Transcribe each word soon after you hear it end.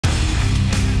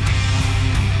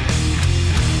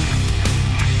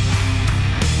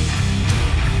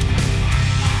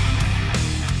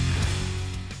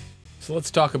So let's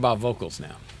talk about vocals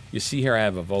now. You see here I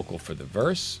have a vocal for the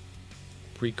verse,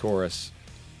 pre-chorus,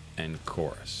 and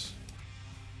chorus.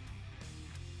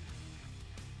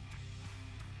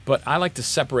 But I like to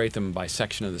separate them by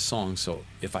section of the song, so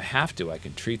if I have to, I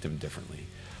can treat them differently.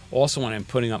 Also, when I'm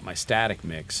putting up my static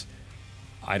mix,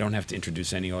 I don't have to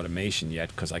introduce any automation yet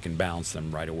because I can balance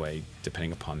them right away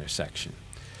depending upon their section.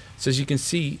 So as you can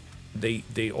see,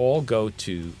 they all go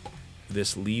to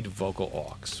this lead vocal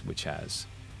aux, which has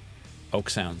Oak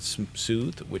Sound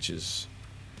Soothe, which is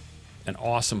an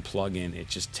awesome plug-in. It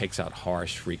just takes out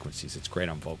harsh frequencies. It's great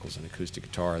on vocals and acoustic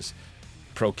guitars.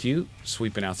 Pro Q,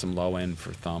 sweeping out some low end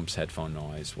for thumps, headphone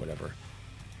noise, whatever.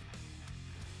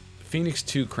 Phoenix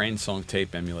 2 Crane Song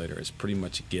Tape Emulator is pretty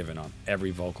much a given on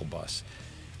every vocal bus.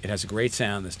 It has a great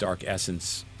sound. This dark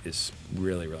essence is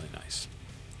really, really nice.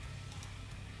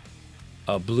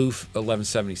 A Blue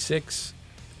 1176,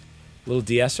 little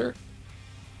de-esser,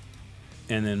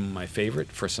 and then my favorite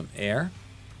for some air,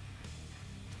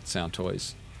 Sound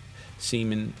Toys.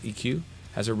 Seaman EQ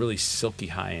has a really silky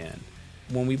high end.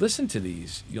 When we listen to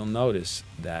these, you'll notice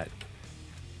that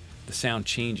the sound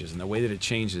changes, and the way that it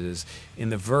changes is in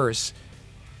the verse,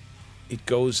 it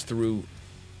goes through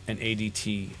an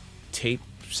ADT tape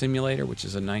simulator, which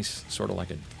is a nice sort of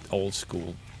like an old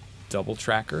school double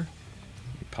tracker.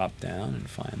 You pop down and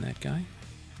find that guy.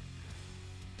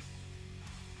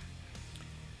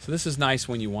 So this is nice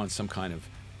when you want some kind of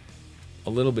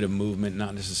a little bit of movement,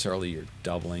 not necessarily your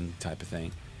doubling type of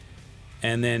thing.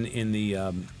 And then in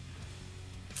the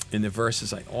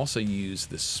verses, I also use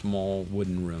this small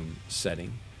wooden room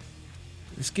setting.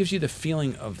 This gives you the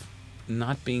feeling of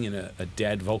not being in a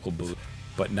dead vocal booth,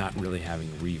 but not really having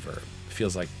reverb. It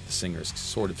feels like the singer's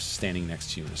sort of standing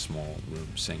next to you in a small room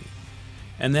singing.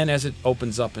 And then as it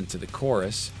opens up into the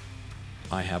chorus,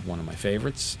 I have one of my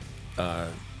favorites,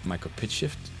 micro pitch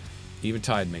shift.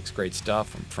 Eventide makes great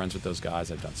stuff. I'm friends with those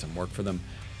guys. I've done some work for them.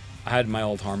 I had my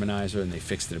old harmonizer, and they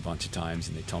fixed it a bunch of times,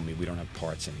 and they told me we don't have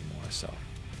parts anymore, so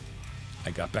I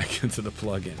got back into the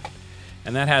plug-in.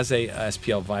 And that has a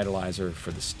SPL vitalizer for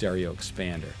the stereo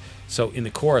expander. So in the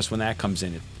chorus, when that comes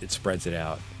in, it spreads it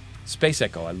out. Space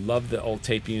Echo, I love the old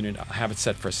tape unit. I have it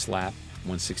set for a slap,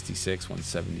 166,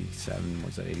 177,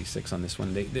 what's that, 86 on this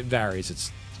one. It varies,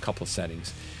 it's a couple of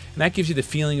settings. And that gives you the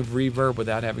feeling of reverb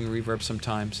without having reverb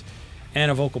sometimes. And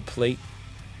a vocal plate.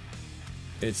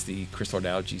 It's the Crystal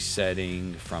Algae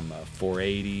setting from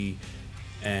 480.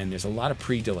 And there's a lot of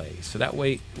pre-delay. So that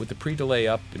way, with the pre-delay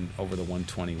up and over the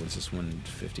 120, what is this,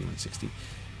 150, 160,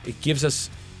 it gives us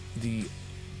the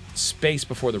space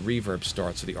before the reverb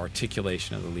starts so the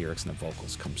articulation of the lyrics and the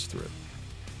vocals comes through.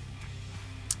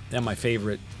 Then my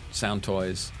favorite, Sound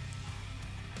Toys.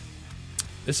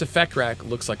 This effect rack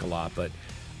looks like a lot, but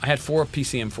I had 4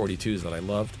 PCM42s that I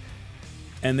loved,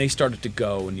 and they started to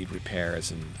go and need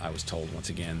repairs, and I was told once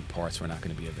again parts were not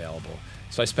going to be available.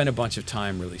 So I spent a bunch of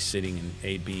time really sitting and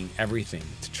A-Bing everything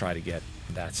to try to get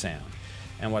that sound.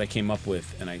 And what I came up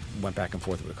with, and I went back and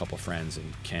forth with a couple of friends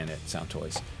and Ken at Sound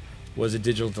Toys, was a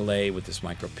digital delay with this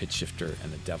micro pitch shifter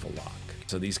and the Devil Lock.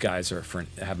 So these guys are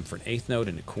have them for an 1/8 note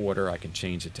and a quarter. I can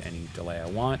change it to any delay I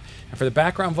want. And for the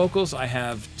background vocals, I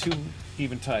have 2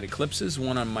 Eventide Eclipses,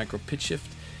 one on micro pitch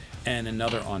shift and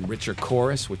another on richer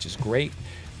chorus, which is great.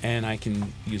 And I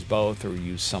can use both or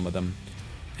use some of them.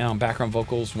 And on background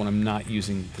vocals, when I'm not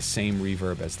using the same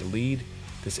reverb as the lead,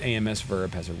 this AMS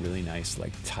verb has a really nice,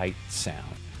 like, tight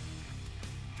sound.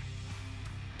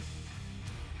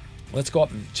 Let's go up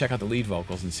and check out the lead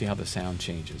vocals and see how the sound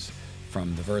changes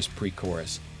from the verse,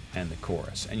 pre-chorus, and the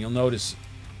chorus. And you'll notice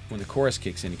when the chorus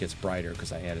kicks in, it gets brighter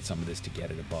because I added some of this to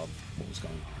get it above what was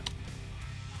going on.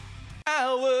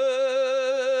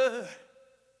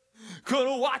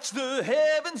 Gonna watch the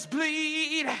heavens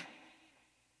bleed.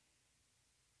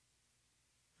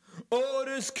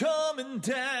 Orders coming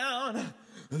down.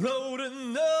 Load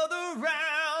another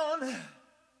round.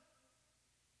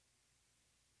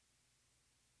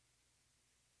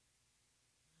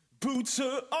 Boots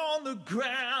are on the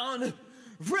ground.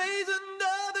 Raise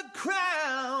another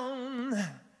crown.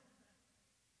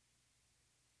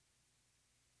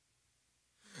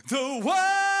 The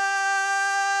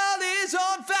world is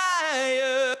on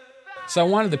fire. So I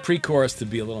wanted the pre-chorus to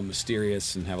be a little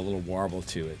mysterious and have a little warble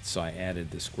to it, so I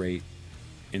added this great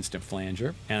instant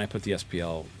flanger, and I put the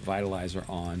SPL vitalizer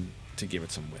on to give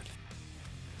it some width.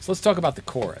 So let's talk about the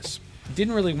chorus.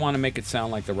 Didn't really want to make it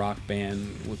sound like the rock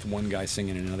band with one guy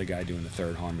singing and another guy doing the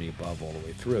third harmony above all the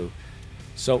way through.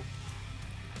 So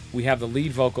we have the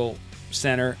lead vocal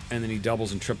center, and then he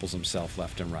doubles and triples himself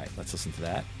left and right. Let's listen to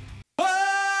that.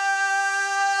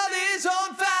 World is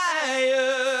on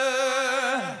fire.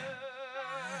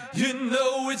 You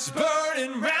know it's burning.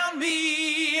 burning round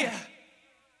me.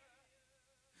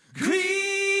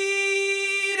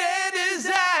 Greed and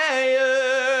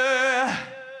desire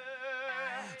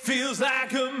feels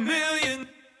like a million.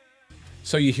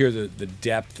 So you hear the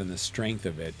depth and the strength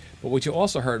of it. But what you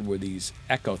also heard were these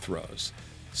echo throws.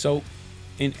 So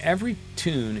in every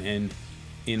tune and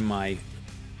in my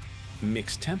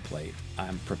mix template,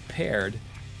 I'm prepared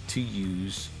to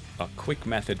use a quick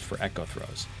method for echo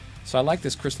throws. So I like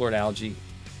this Chris Lord Algae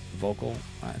vocal.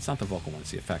 It's not the vocal one,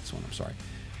 it's the effects one, I'm sorry.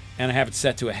 And I have it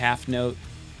set to a half note,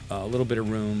 a little bit of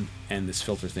room, and this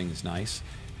filter thing is nice.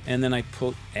 And then I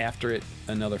put after it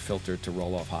another filter to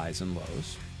roll off highs and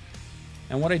lows.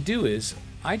 And what I do is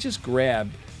I just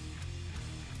grab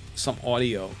some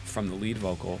audio from the lead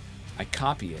vocal, I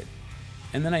copy it,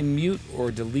 and then I mute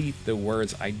or delete the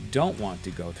words I don't want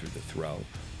to go through the throw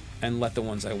and let the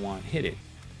ones I want hit it.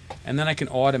 And then I can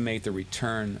automate the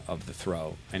return of the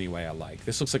throw any way I like.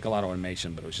 This looks like a lot of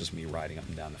automation, but it was just me riding up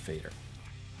and down the fader.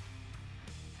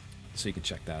 So you can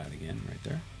check that out again right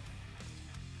there.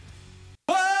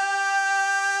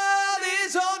 World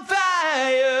is on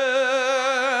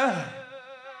fire.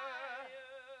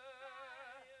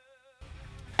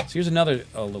 So here's another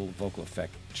little vocal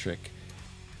effect trick.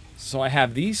 So I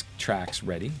have these tracks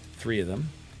ready, 3 of them,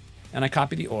 and I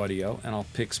copy the audio and I'll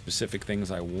pick specific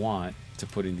things I want to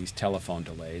put in these telephone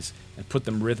delays and put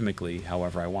them rhythmically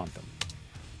however I want them.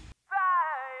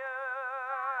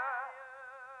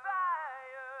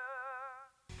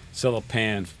 So they'll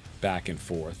pan back and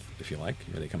forth if you like.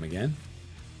 Here they come again.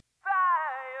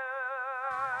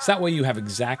 So that way you have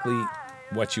exactly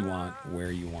what you want,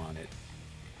 where you want it.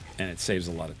 And it saves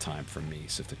a lot of time for me,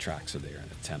 so if the tracks are there in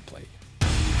the template.